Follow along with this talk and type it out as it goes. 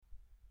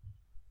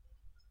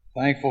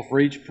Thankful for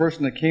each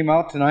person that came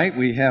out tonight.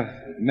 We have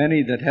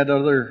many that had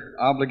other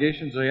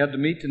obligations they had to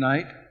meet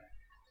tonight,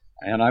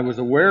 and I was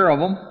aware of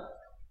them.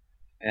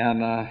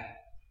 And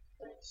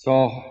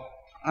so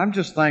I'm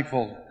just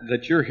thankful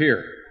that you're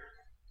here.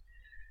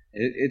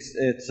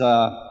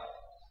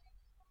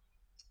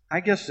 I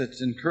guess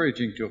it's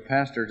encouraging to a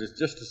pastor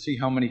just to see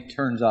how many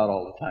turns out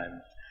all the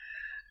time.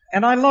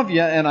 And I love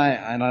you, and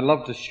I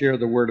love to share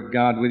the Word of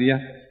God with you.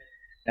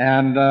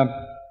 And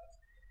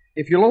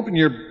if you'll open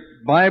your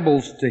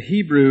Bibles to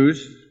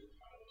Hebrews,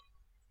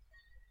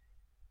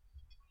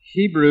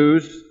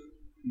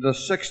 the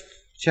 6th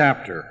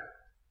chapter.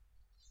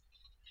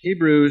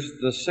 Hebrews,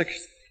 the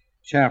 6th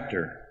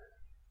chapter.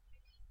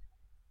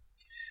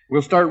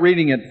 We'll start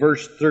reading at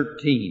verse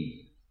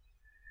 13.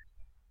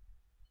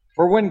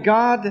 For when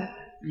God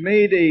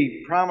made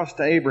a promise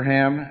to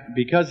Abraham,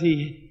 because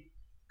he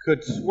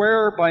could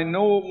swear by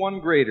no one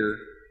greater,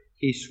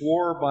 he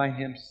swore by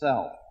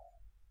himself,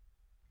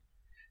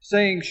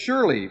 saying,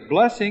 Surely,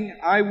 blessing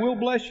I will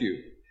bless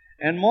you,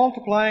 and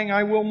multiplying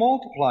I will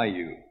multiply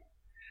you.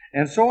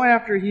 And so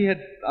after he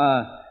had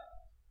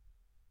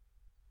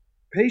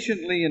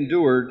patiently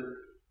endured,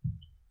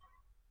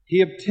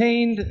 he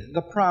obtained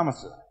the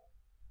promises.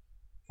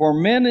 For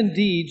men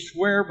indeed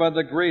swear by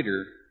the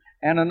greater,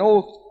 and an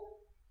oath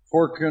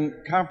for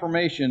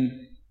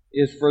confirmation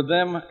is for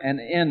them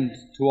an end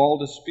to all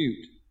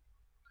dispute.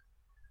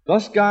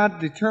 Thus God,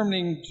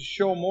 determining to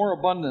show more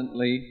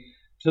abundantly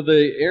to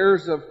the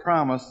heirs of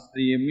promise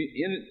the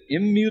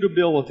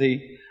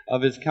immutability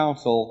of his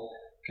counsel,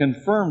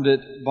 confirmed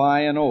it by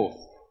an oath,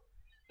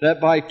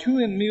 that by two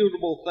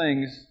immutable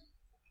things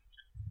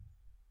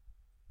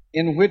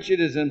in which it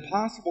is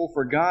impossible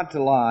for God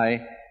to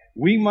lie,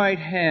 we might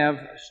have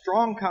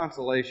strong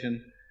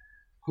consolation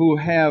who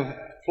have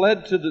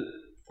fled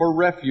for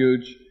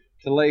refuge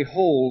to lay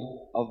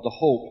hold of the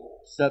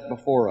hope set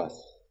before us.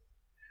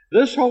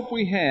 This hope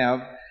we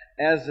have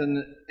as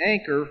an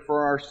anchor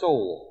for our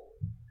soul,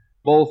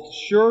 both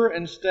sure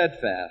and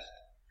steadfast,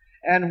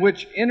 and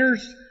which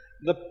enters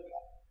the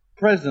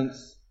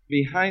presence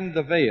behind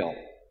the veil,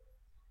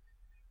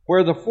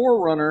 where the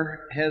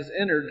forerunner has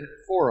entered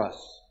for us,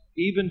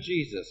 even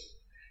Jesus,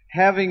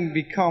 having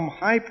become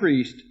high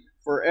priest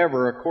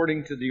forever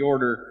according to the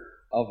order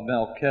of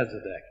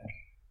Melchizedek.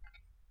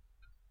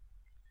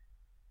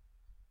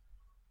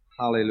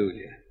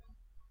 Hallelujah.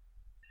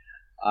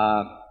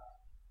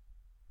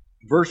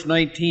 Verse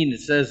 19,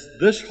 it says,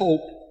 This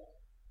hope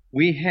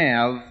we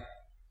have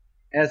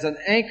as an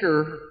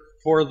anchor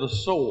for the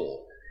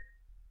soul.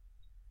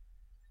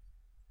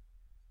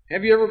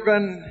 Have you ever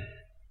been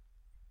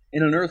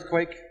in an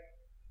earthquake?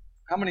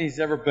 How many has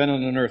ever been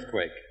in an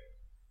earthquake?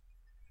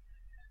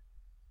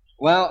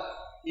 Well,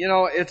 you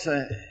know, it's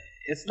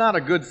not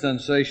a good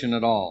sensation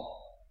at all.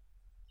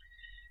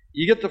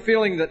 You get the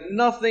feeling that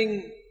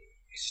nothing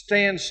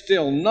stands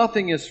still,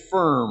 nothing is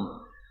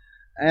firm,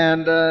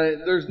 and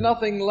there's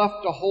nothing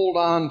left to hold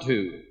on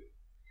to.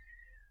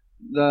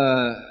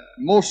 The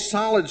most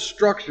solid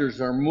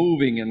structures are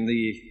moving, and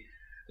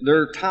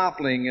they're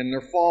toppling, and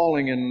they're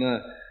falling, and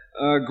the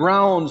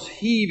ground's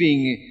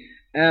heaving,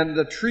 and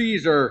the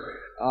trees are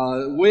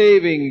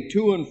waving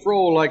to and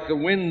fro like the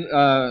wind,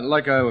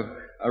 like a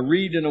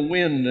reed in a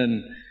wind,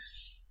 and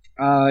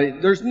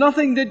there's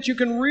nothing that you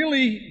can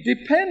really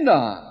depend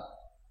on.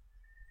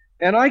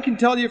 And I can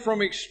tell you from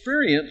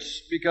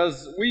experience,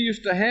 because we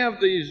used to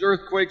have these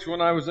earthquakes when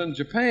I was in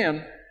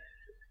Japan,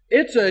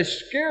 it's a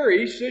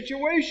scary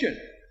situation.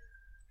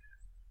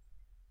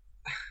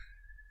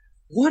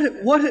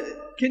 What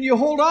can you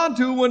hold on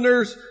to when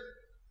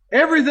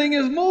everything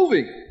is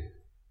moving?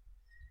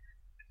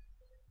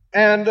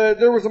 And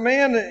there was a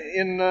man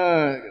in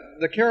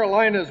the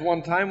Carolinas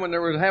one time when they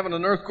were having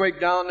an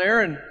earthquake down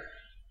there, and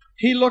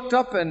he looked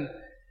up and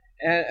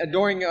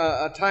during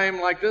a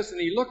time like this,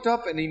 and he looked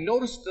up and he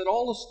noticed that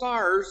all the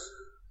stars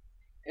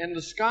in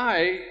the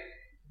sky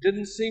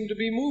didn't seem to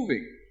be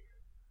moving.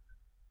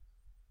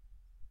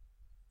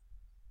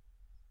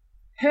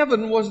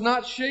 Heaven was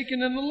not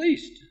shaken in the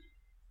least.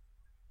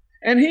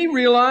 And he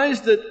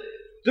realized that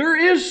there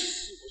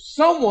is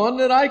someone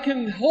that I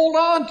can hold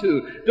on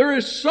to. There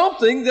is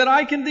something that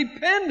I can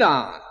depend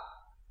on.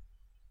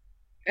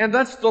 And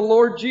that's the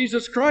Lord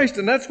Jesus Christ.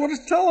 And that's what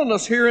it's telling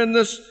us here in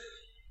this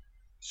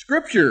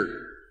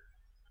Scripture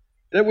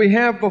that we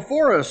have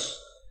before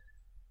us.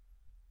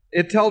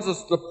 It tells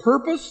us the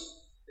purpose,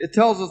 it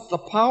tells us the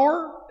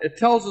power, it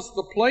tells us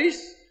the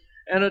place,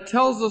 and it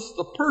tells us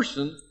the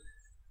person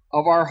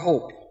of our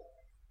hope.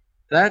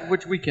 That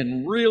which we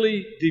can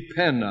really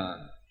depend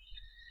on.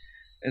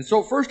 And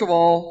so first of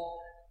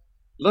all,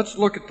 let's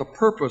look at the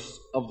purpose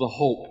of the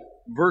hope.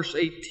 Verse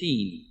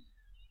 18.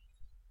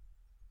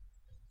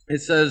 It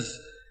says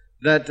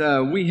that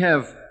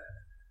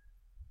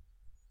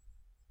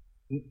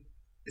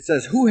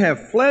who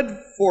have fled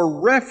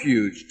for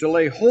refuge to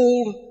lay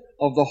hold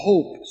of the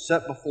hope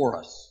set before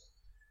us.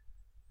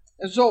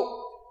 And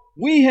so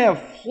we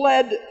have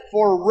fled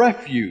for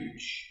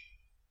refuge.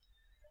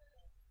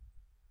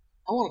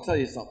 I want to tell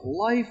you something.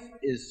 Life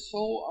is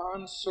so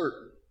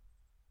uncertain.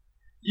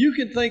 You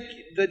can think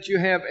that you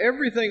have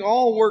everything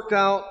all worked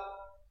out,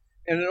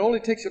 and it only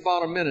takes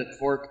about a minute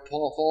for it to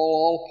fall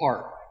all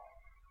apart.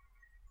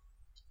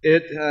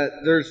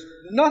 There's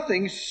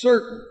nothing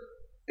certain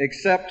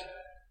except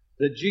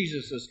that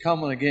Jesus is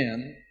coming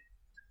again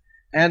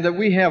and that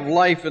we have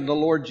life in the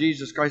Lord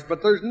Jesus Christ.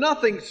 But there's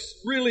nothing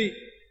really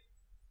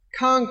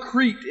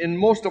concrete in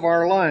most of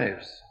our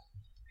lives.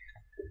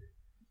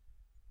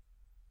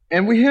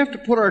 And we have to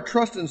put our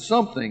trust in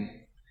something.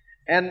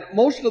 And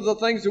most of the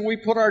things that we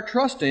put our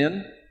trust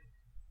in,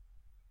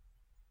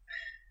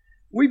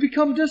 we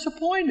become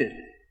disappointed.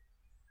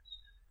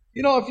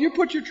 You know, if you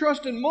put your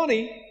trust in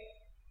money,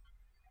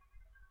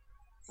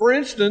 for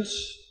instance,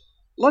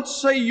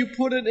 let's say you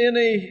put it in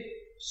a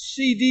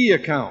CD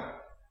account,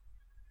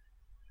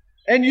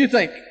 and you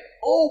think,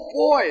 oh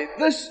boy,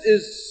 this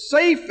is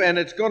safe and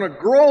it's going to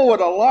grow at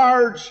a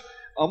large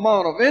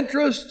amount of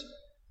interest.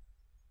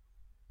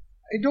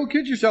 Hey, don't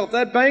kid yourself,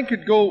 that bank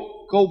could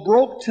go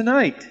broke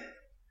tonight.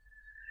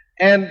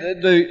 And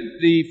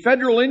the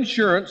federal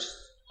insurance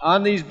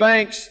on these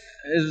banks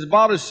is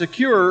about as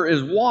secure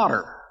as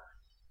water.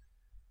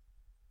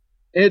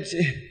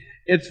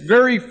 It's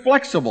very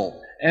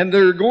flexible, and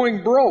they're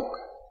going broke.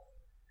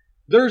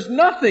 There's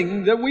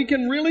nothing that we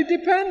can really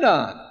depend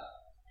on.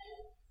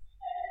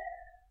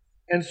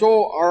 And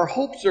so our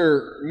hopes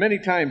are many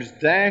times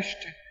dashed,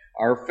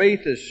 our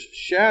faith is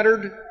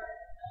shattered,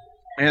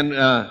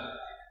 and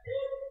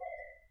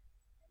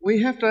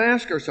we have to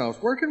ask ourselves,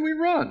 where can we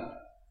run?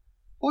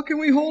 What can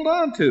we hold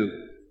on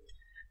to?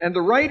 And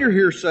the writer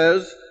here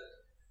says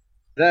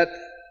that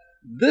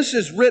this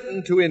is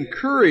written to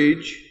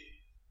encourage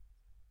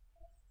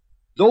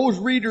those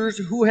readers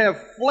who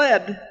have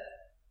fled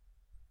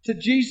to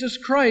Jesus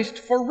Christ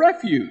for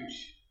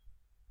refuge.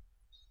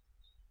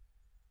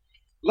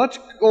 Let's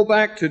go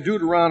back to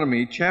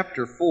Deuteronomy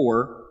chapter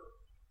 4.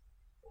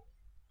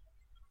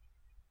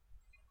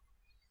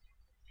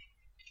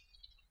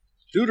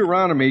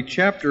 Deuteronomy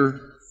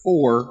chapter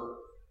 4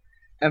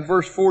 and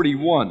verse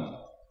 41.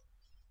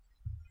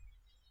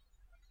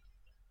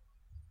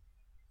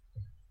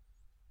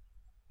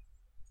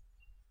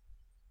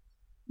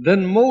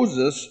 Then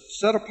Moses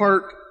set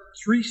apart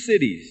 3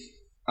 cities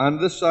on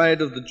this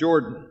side of the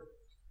Jordan,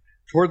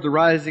 toward the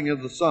rising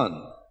of the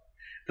sun,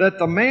 that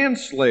the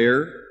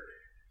manslayer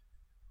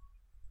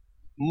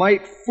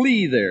might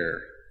flee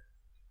there,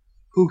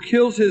 who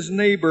kills his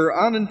neighbor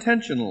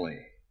unintentionally,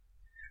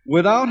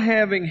 without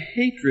having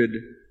hated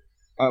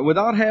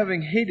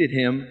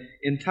him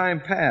in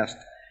time past,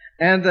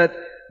 and that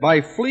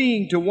by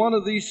fleeing to one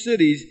of these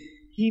cities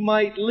he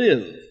might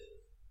live.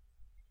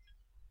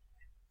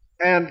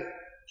 And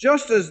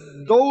just as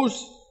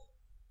those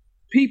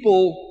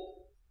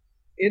people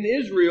in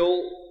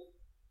Israel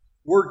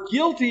were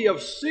guilty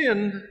of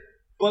sin,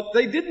 but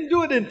they didn't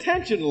do it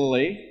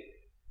intentionally,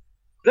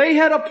 they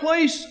had a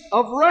place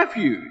of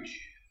refuge.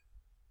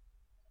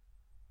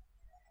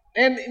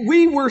 And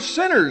we were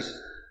sinners,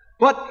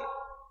 but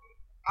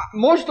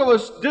most of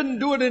us didn't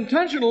do it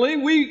intentionally.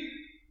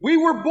 We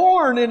were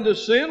born into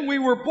sin. We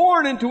were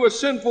born into a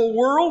sinful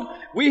world.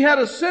 We had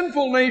a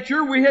sinful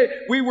nature.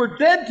 We were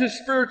dead to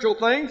spiritual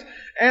things,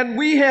 and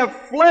we have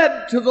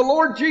fled to the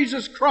Lord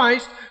Jesus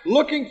Christ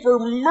looking for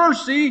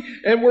mercy,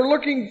 and we're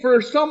looking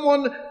for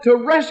someone to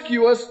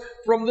rescue us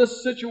from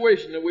this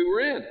situation that we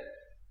were in.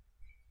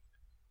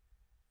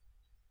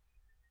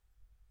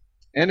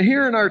 And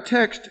here in our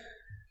text,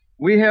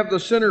 we have the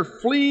sinner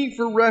fleeing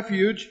for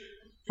refuge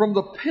from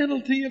the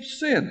penalty of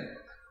sin.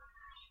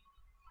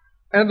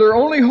 And their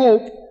only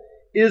hope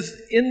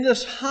is in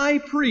this high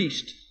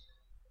priest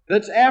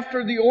that's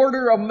after the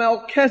order of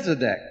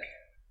Melchizedek.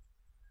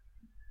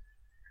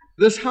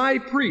 This high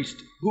priest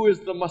who is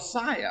the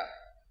Messiah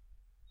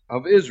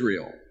of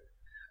Israel.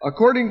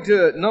 According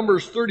to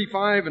Numbers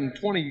 35 and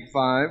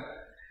 25,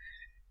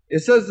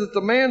 it says that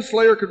the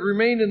manslayer could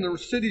remain in the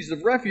cities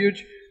of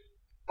refuge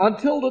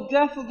until the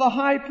death of the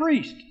high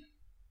priest.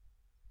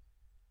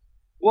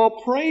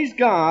 Well, praise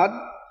God,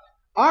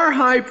 our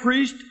high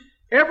priest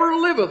ever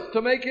liveth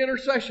to make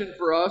intercession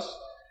for us,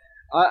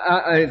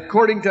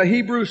 according to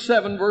Hebrews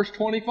 7, verse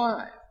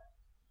 25.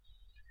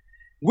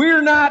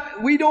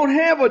 We don't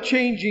have a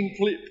changing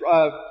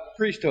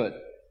priesthood.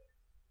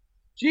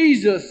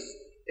 Jesus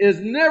is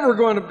never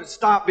going to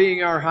stop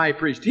being our high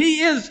priest.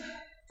 He is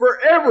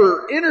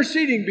forever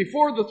interceding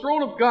before the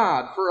throne of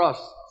God for us.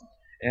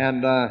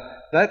 And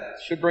that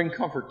should bring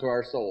comfort to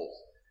our souls.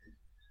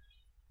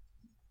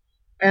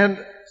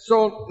 And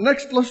so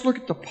next, let's look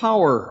at the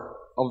power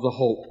of the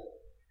hope.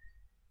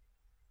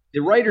 The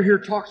writer here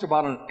talks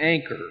about an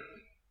anchor.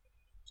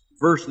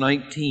 Verse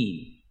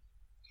 19.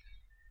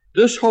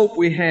 This hope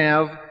we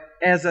have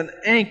as an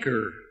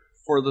anchor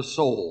for the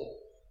soul.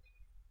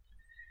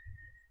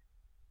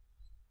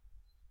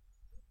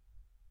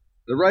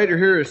 The writer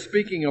here is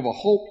speaking of a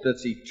hope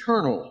that's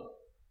eternal.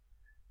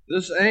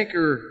 This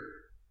anchor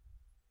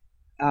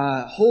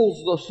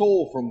holds the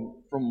soul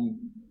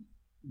from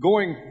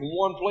going from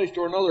one place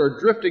to another, or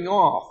drifting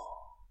off.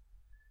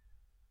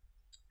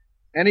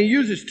 And he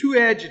uses 2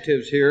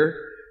 adjectives here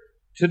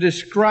to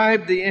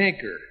describe the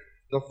anchor.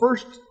 The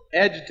first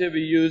adjective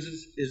he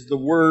uses is the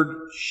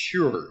word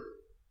sure.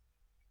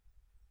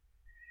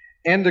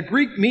 And the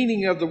Greek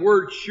meaning of the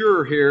word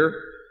sure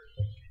here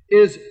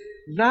is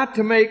not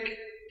to make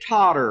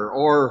totter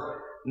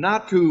or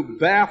not to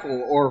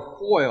baffle or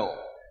foil.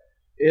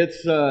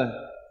 It's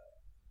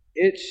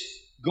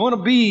going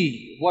to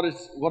be what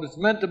it's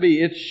meant to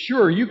be. It's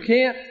sure. You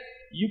can't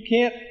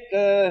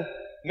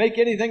make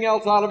anything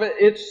else out of it.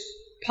 It's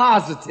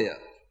positive.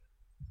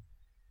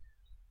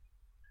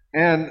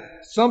 And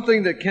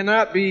something that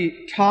cannot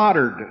be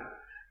tottered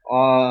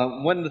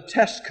when the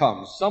test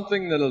comes.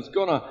 Something that is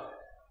going to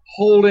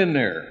hold in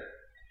there.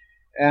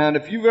 And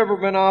if you've ever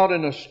been out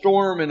in a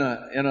storm in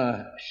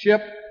a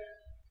ship,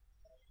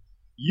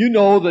 you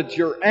know that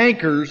your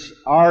anchors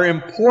are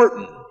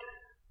important.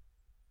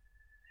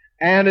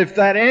 And if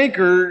that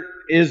anchor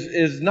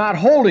is not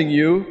holding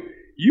you,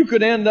 you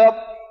could end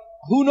up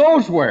who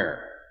knows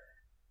where.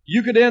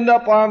 You could end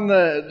up on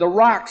the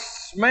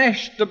rocks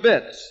smashed to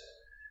bits.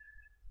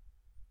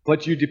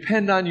 But you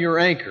depend on your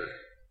anchor.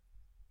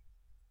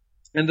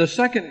 And the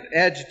second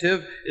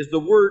adjective is the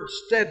word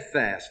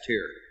steadfast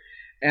here.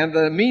 And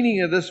the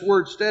meaning of this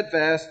word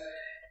steadfast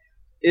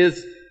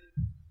is,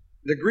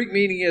 the Greek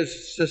meaning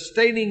is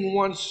sustaining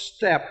one's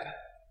step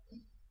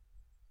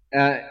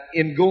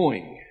in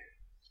going.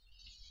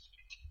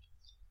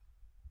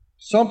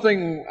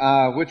 Something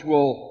which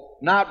will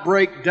not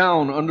break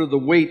down under the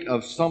weight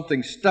of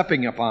something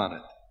stepping upon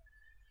it.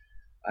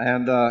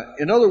 And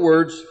in other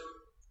words,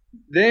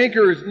 the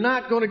anchor is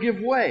not going to give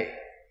way.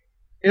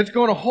 It's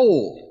going to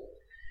hold.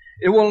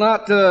 It will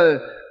not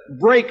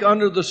break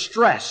under the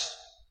stress.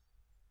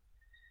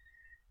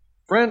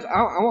 Friends,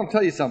 I want to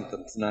tell you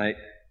something tonight.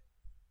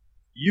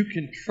 You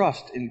can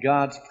trust in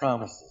God's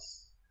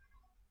promises.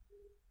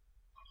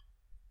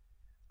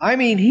 I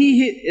mean,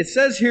 it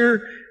says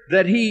here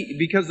that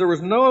because there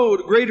was no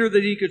greater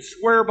that he could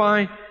swear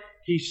by,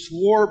 he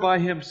swore by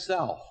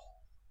himself.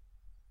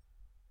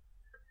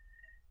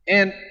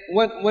 And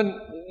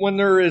when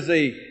there is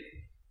a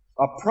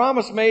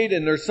promise made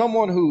and there's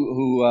someone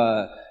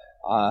who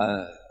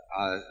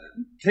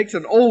takes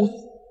an oath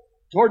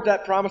toward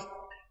that promise,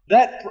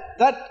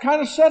 that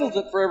kind of settles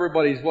it for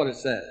everybody is what it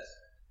says.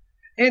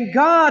 And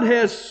God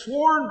has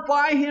sworn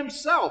by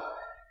himself,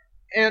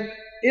 and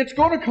it's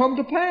going to come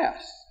to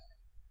pass.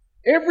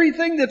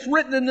 Everything that's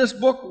written in this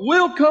book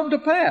will come to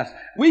pass.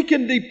 We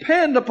can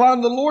depend upon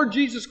the Lord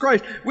Jesus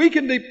Christ. We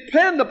can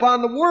depend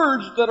upon the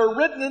words that are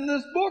written in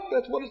this book.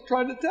 That's what it's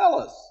trying to tell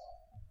us.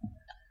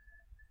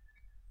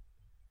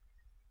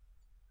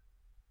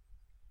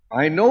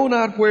 I know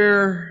not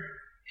where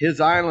his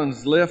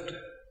islands lift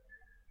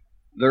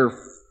their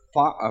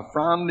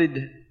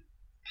fronded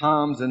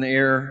palms in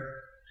air.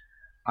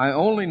 I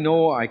only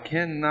know I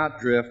cannot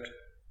drift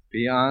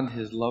beyond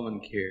his love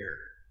and care.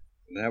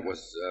 And that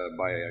was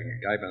by a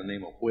guy by the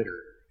name of Whitter.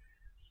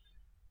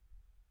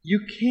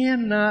 You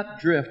cannot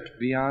drift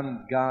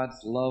beyond God's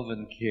love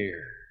and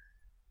care.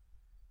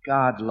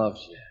 God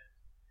loves you.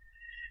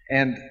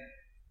 And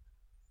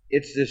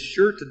it's as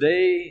sure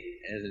today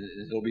as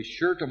it'll be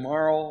sure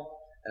tomorrow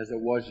as it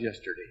was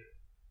yesterday.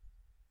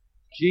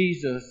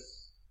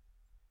 Jesus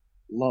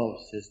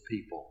loves his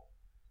people.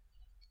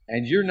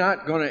 And you're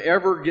not going to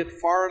ever get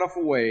far enough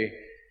away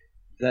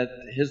that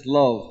his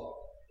love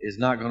is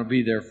not going to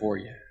be there for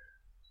you.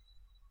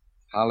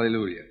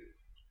 Hallelujah.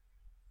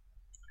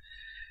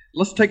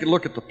 Let's take a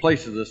look at the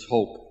place of this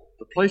hope.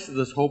 The place of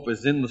this hope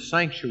is in the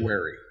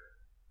sanctuary.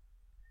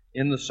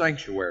 In the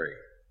sanctuary.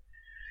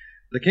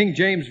 The King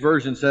James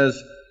Version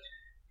says,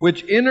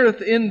 which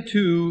entereth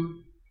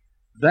into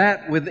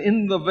that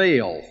within the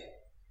veil.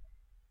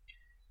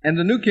 And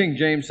the New King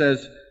James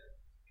says,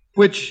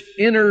 which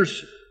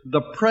enters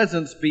the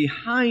presence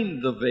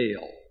behind the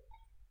veil.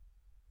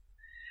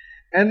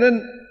 And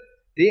then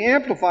the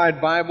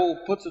Amplified Bible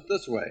puts it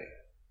this way.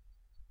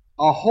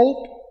 A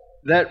hope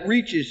that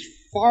reaches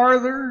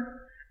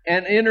farther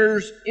and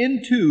enters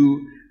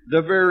into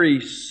the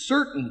very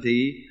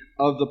certainty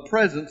of the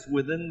presence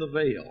within the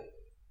veil.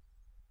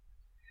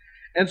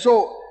 And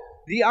so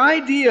the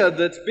idea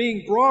that's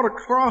being brought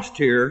across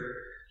here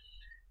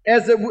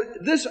is that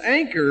this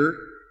anchor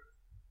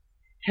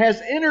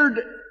has entered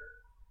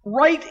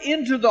right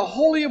into the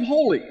Holy of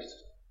Holies.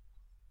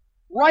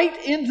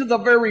 Right into the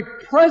very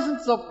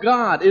presence of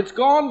God. It's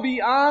gone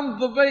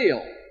beyond the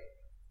veil.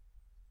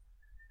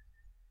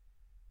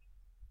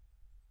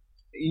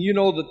 You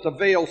know that the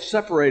veil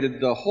separated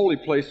the holy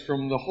place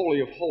from the Holy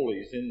of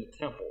Holies in the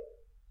temple.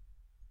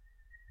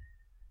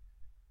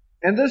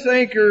 And this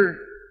anchor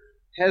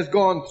has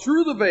gone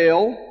through the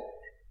veil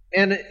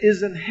and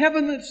is in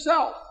heaven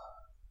itself.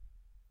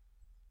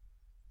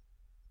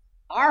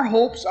 Our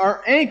hopes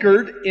are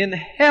anchored in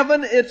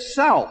heaven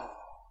itself.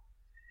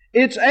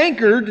 It's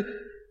anchored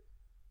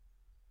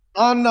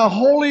on the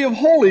Holy of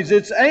Holies.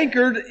 It's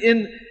anchored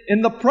in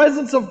the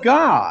presence of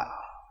God.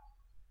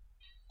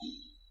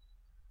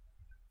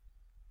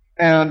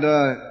 And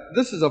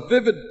this is a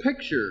vivid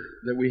picture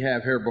that we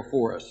have here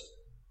before us.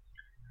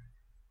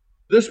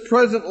 This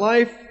present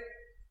life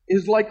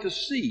is like the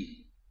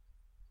sea,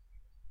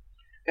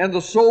 and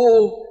the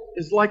soul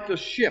is like the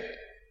ship.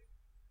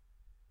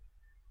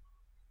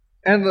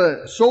 And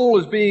the soul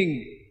is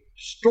being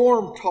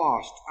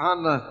storm-tossed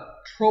on the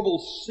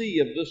troubled sea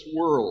of this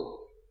world.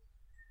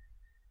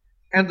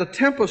 And the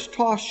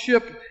tempest-tossed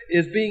ship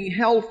is being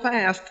held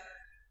fast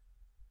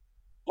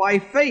by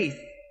faith,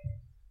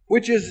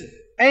 which is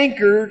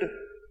anchored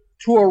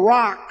to a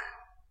rock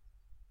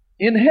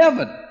in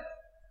heaven.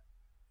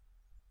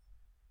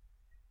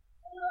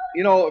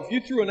 You know, if you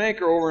threw an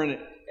anchor over and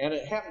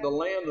it happened to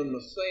land in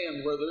the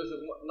sand where there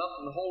isn't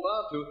nothing to hold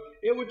on to,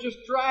 it would just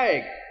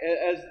drag.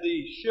 As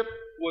the ship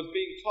was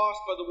being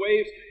tossed by the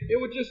waves, it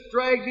would just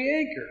drag the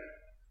anchor.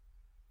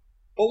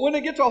 But when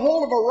it gets a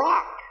hold of a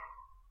rock,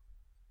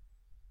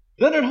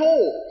 then it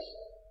holds.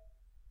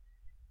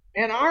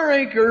 And our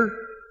anchor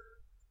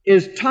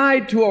is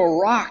tied to a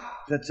rock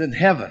that's in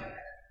heaven.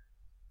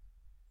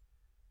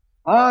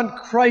 On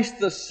Christ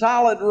the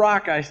solid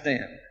rock I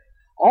stand.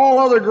 All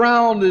other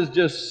ground is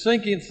just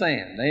sinking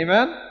sand.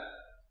 Amen?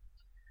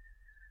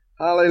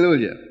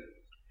 Hallelujah.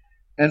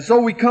 And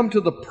so we come to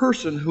the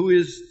person who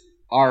is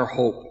our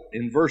hope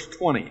in verse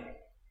 20.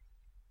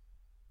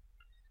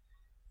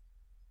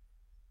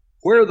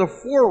 Where the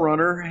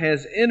forerunner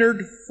has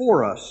entered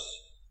for us,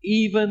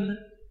 even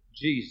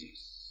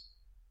Jesus,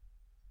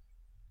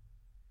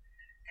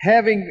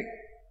 having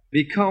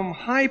become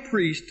high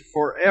priest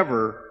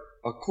forever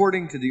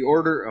according to the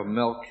order of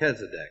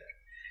Melchizedek.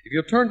 If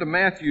you'll turn to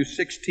Matthew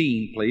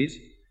 16, please.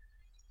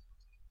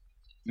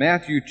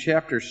 Matthew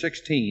chapter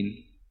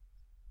 16.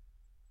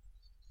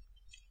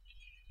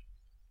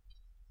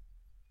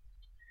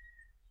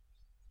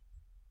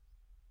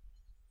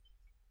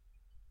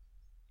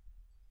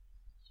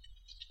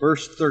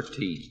 Verse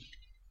 13.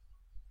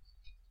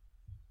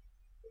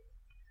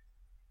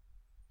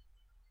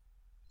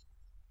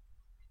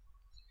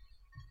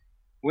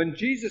 When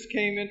Jesus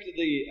came into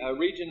the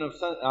region of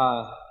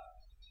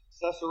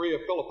Caesarea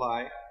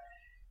Philippi,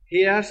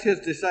 he asked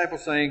his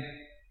disciples, saying,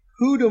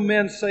 "Who do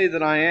men say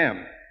that I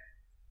am?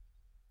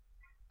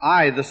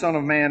 I, the Son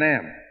of Man,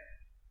 am."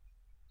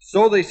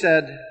 So they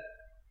said,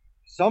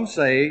 "Some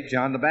say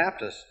John the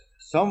Baptist,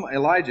 some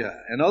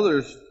Elijah, and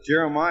others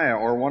Jeremiah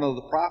or one of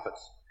the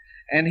prophets."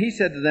 And he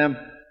said to them,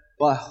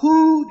 "But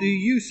who do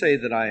you say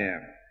that I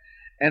am?"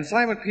 And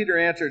Simon Peter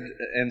answered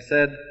and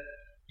said,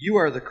 "You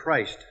are the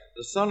Christ,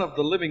 the Son of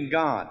the living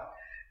God."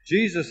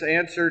 Jesus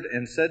answered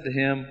and said to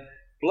him,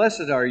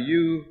 "Blessed are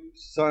you,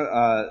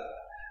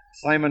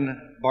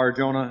 Simon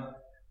Bar-Jonah,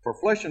 for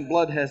flesh and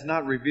blood has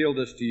not revealed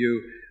this to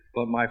you,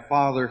 but my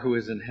Father who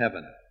is in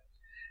heaven.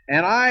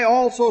 And I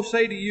also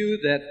say to you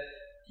that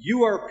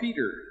you are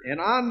Peter, and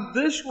on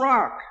this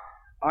rock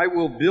I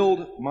will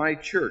build my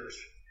church,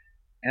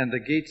 and the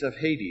gates of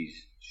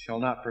Hades shall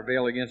not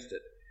prevail against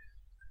it.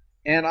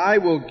 And I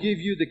will give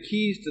you the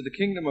keys to the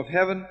kingdom of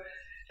heaven,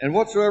 and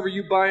whatsoever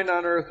you bind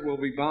on earth will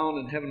be bound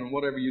in heaven, and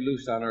whatever you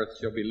loose on earth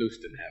shall be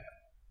loosed in heaven."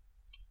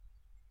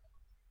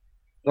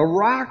 The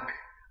rock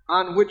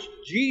on which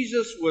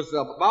Jesus was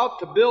about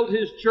to build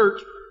his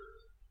church,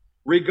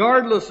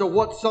 regardless of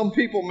what some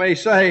people may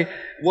say,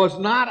 was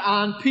not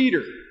on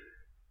Peter.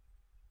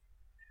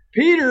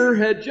 Peter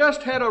had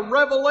just had a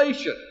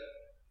revelation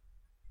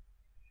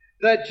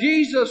that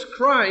Jesus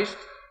Christ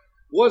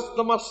was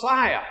the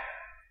Messiah.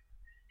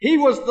 He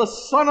was the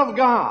Son of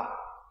God.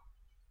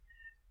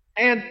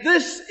 And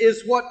this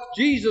is what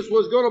Jesus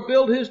was going to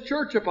build his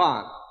church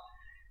upon.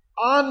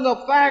 On the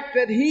fact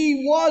that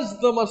he was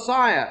the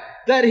Messiah,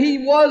 that he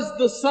was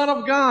the Son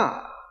of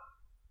God.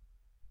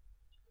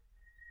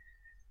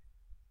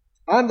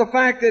 On the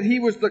fact that he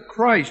was the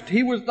Christ,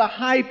 he was the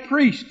high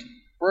priest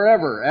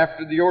forever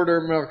after the order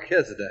of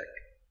Melchizedek.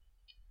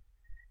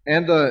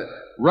 And the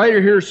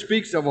writer here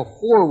speaks of a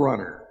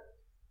forerunner.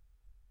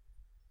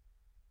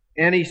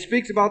 And he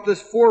speaks about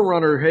this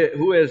forerunner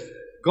who has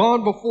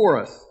gone before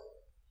us.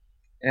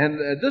 And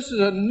this is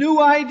a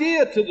new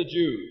idea to the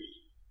Jews.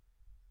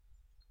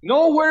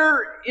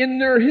 Nowhere in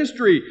their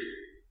history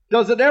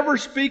does it ever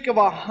speak of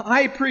a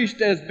high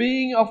priest as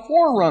being a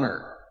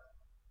forerunner.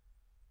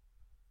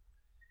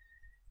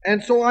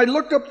 And so I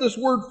looked up this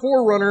word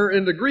forerunner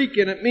in the Greek,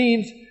 and it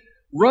means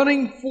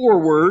running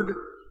forward,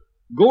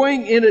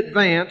 going in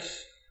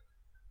advance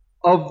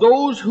of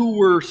those who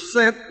were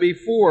sent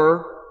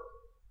before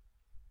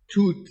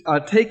to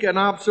take an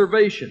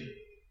observation.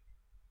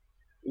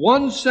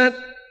 One sent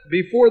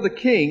before the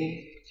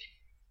king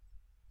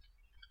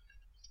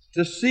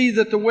to see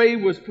that the way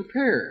was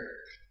prepared.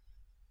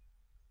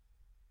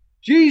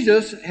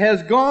 Jesus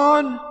has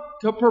gone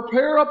to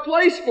prepare a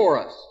place for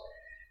us.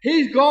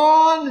 He's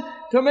gone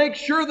to make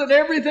sure that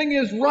everything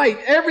is right,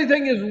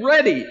 everything is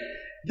ready.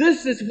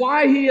 This is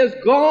why he has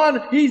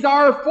gone. He's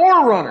our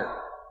forerunner.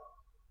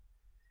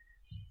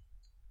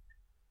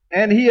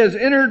 And he has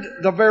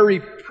entered the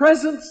very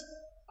presence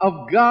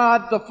of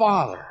God the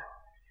Father.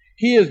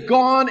 He has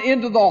gone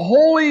into the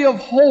Holy of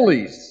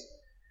Holies.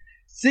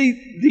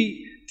 See,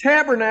 the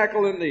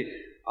tabernacle and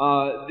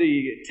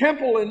the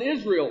temple in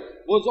Israel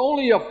was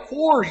only a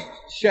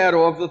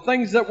foreshadow of the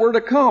things that were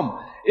to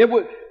come.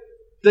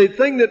 The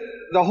thing that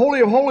the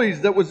Holy of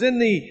Holies that was in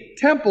the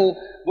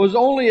temple was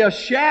only a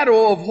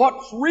shadow of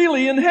what's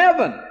really in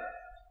heaven.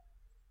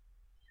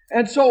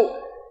 And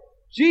so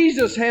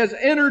Jesus has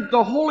entered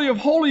the Holy of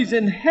Holies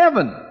in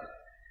heaven.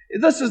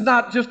 This is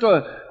not just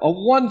a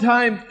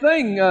one-time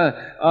thing.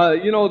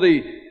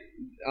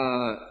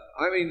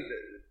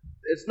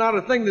 It's not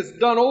a thing that's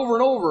done over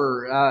and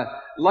over.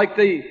 Like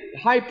the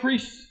high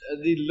priest,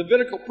 the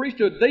Levitical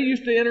priesthood, they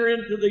used to enter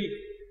into the,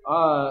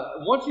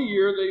 once a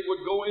year they would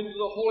go into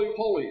the Holy of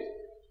Holies.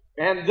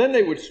 And then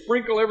they would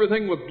sprinkle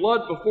everything with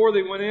blood before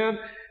they went in.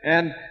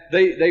 And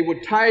they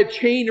would tie a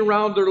chain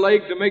around their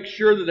leg to make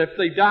sure that if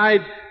they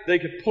died, they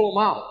could pull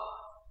them out.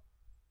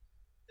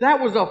 That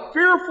was a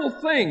fearful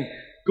thing,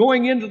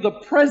 going into the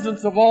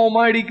presence of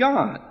Almighty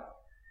God.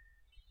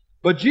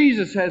 But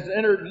Jesus has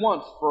entered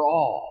once for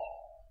all.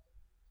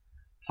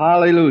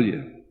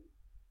 Hallelujah.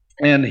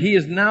 And He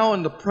is now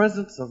in the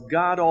presence of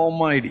God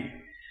Almighty.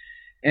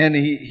 And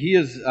He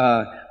is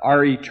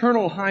our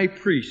eternal high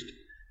priest.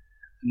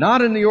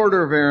 Not in the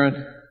order of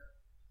Aaron,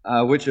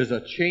 which is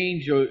a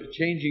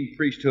changing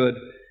priesthood,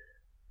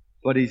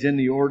 but He's in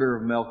the order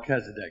of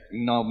Melchizedek.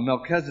 Now,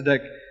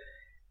 Melchizedek,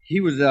 he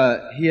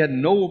had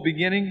no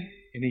beginning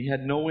and he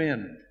had no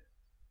end.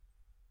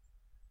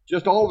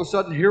 Just all of a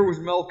sudden, here was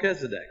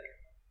Melchizedek.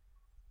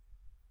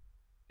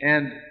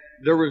 And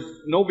there was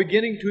no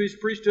beginning to his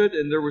priesthood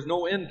and there was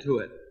no end to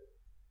it.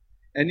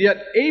 And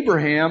yet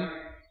Abraham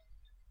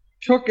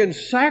took and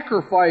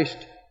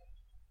sacrificed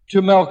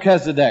to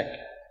Melchizedek.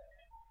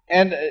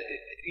 And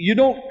you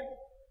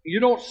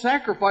don't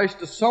sacrifice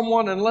to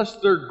someone unless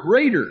they're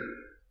greater.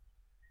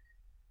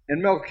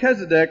 And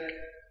Melchizedek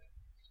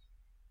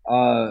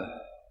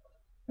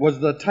was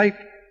the type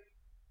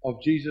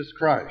of Jesus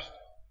Christ.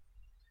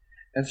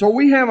 And so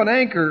we have an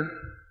anchor,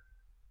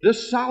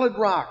 this solid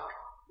rock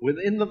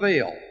within the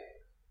veil,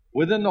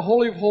 within the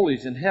Holy of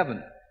Holies in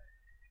heaven.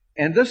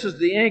 And this is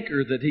the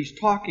anchor that he's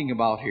talking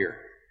about here.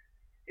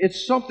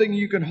 It's something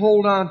you can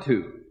hold on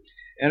to.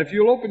 And if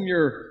you'll open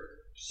your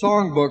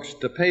songbooks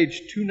to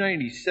page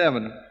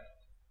 297,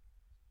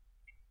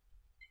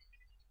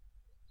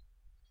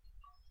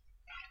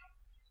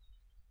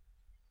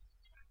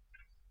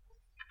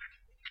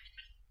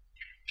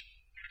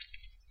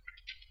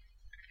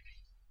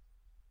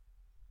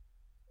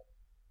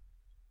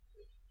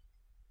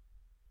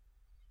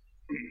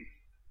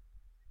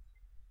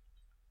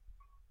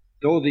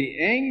 though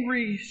the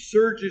angry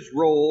surges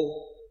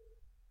roll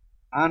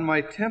on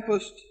my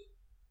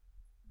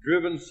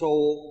tempest-driven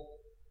soul,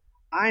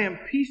 I am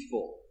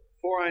peaceful,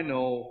 for I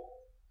know,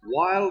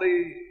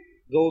 wildly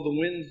though the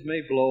winds may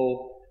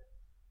blow,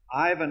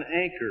 I've an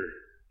anchor,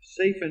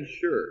 safe and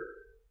sure,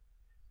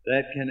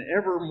 that can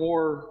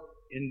evermore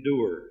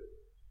endure.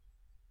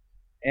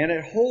 And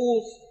it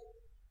holds,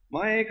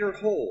 my anchor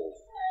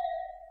holds.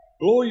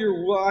 Blow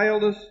your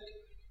wildest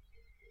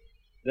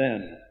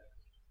then,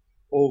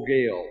 O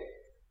gale.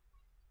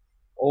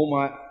 O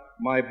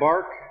my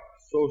bark,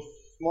 so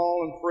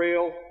small and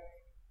frail,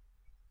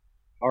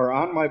 or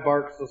on my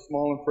bark so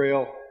small and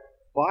frail,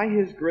 by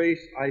His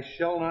grace I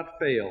shall not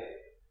fail,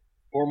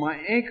 for my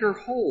anchor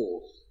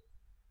holds.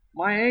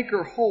 My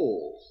anchor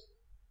holds.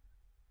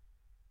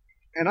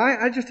 And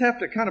I just have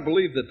to kind of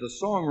believe that the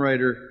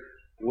songwriter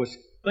was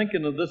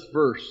thinking of this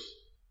verse.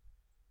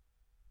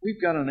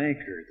 We've got an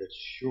anchor that's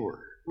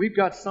sure. We've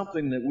got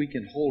something that we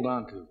can hold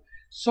on to.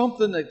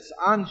 Something that's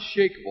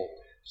unshakable.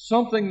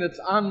 Something that's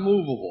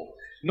unmovable.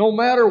 No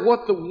matter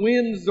what the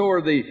winds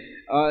or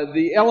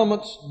the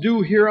elements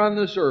do here on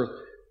this earth,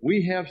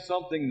 we have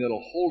something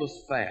that'll hold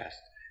us fast.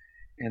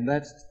 And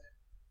that's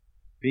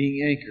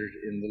being anchored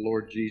in the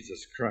Lord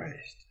Jesus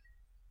Christ.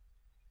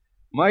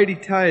 Mighty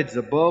tides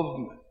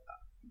above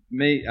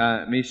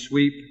may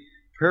sweep,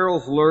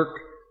 perils lurk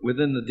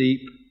within the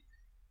deep.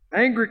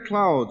 Angry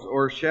clouds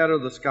o'ershadow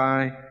the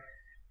sky,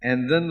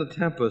 and then the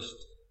tempest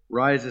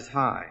rises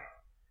high.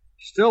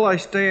 Still I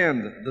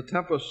stand, the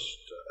tempest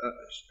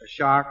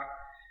shock,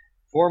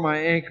 for my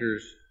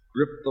anchors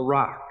grip the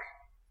rock.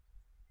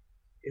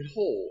 It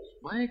holds.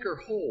 My anchor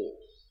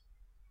holds.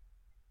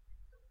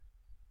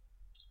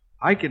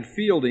 I can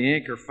feel the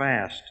anchor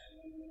fast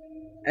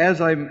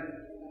as I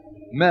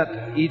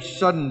met each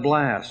sudden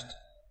blast,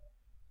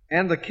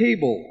 and the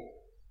cable,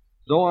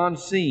 though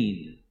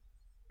unseen,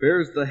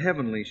 bears the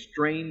heavenly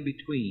strain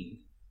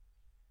between.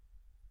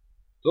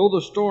 Though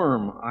the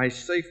storm I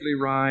safely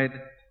ride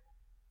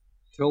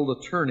till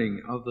the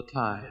turning of the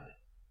tide,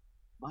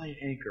 my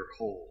anchor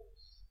holds.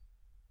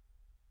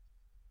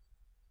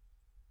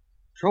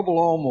 Trouble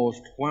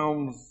almost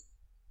whelms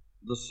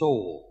the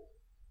soul.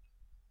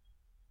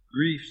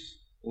 Griefs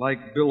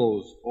like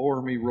billows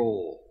o'er me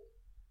roll.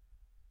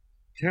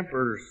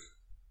 Tempers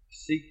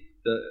seek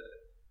to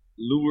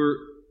lure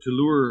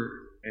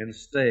and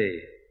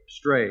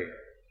stray.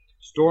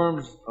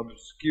 Storms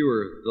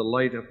obscure the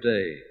light of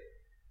day.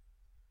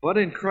 But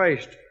in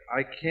Christ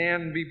I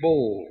can be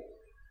bold.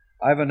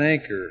 I've an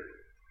anchor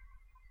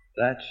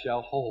that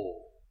shall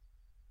hold.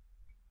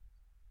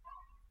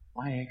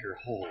 My anchor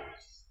holds.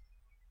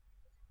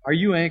 Are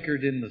you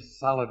anchored in the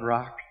solid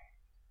rock?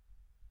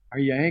 Are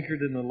you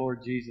anchored in the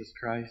Lord Jesus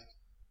Christ?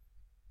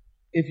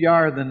 If you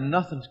are, then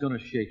nothing's going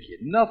to shake you.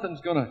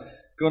 Nothing's going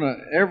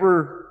to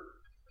ever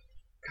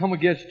come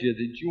against you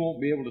that you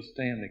won't be able to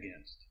stand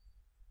against.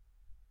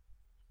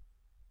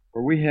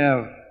 For we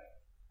have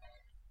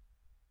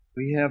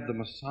the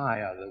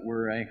Messiah that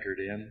we're anchored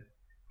in.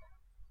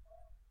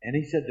 And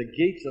he said, the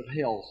gates of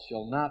hell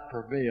shall not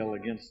prevail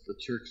against the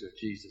church of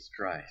Jesus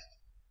Christ.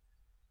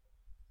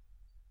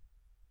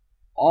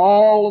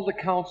 All of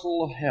the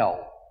counsel of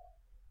hell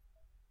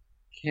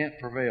can't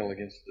prevail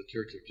against the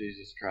church of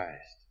Jesus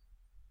Christ.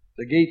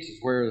 The gates is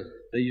where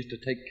they used to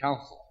take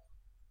counsel.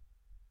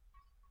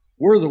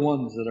 We're the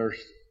ones that are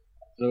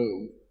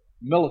the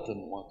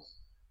militant ones.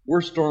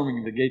 We're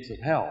storming the gates of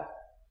hell.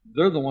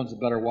 They're the ones that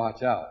better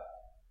watch out.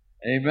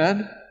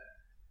 Amen?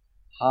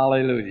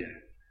 Hallelujah.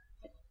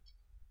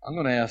 I'm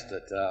going to ask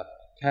that,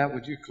 Pat,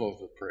 would you close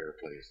with prayer,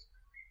 please?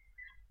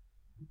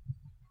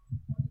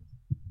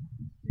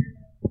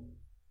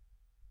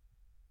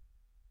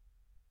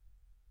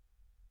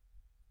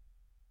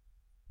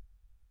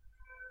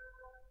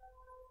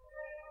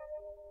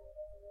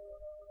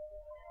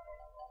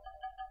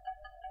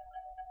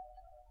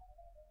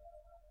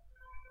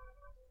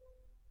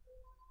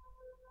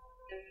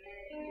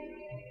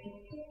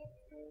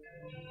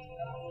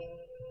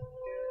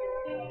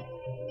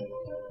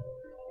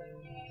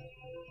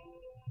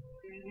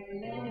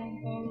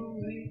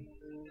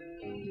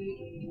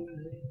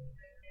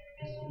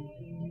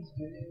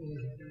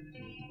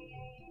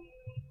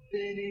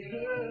 Then he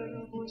heard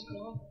a voice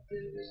call,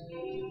 there was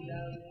no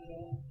doubt at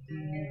all. He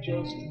knew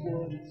just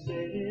what it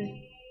said.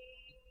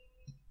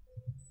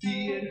 He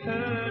had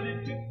heard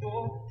it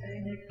before,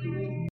 and he couldn't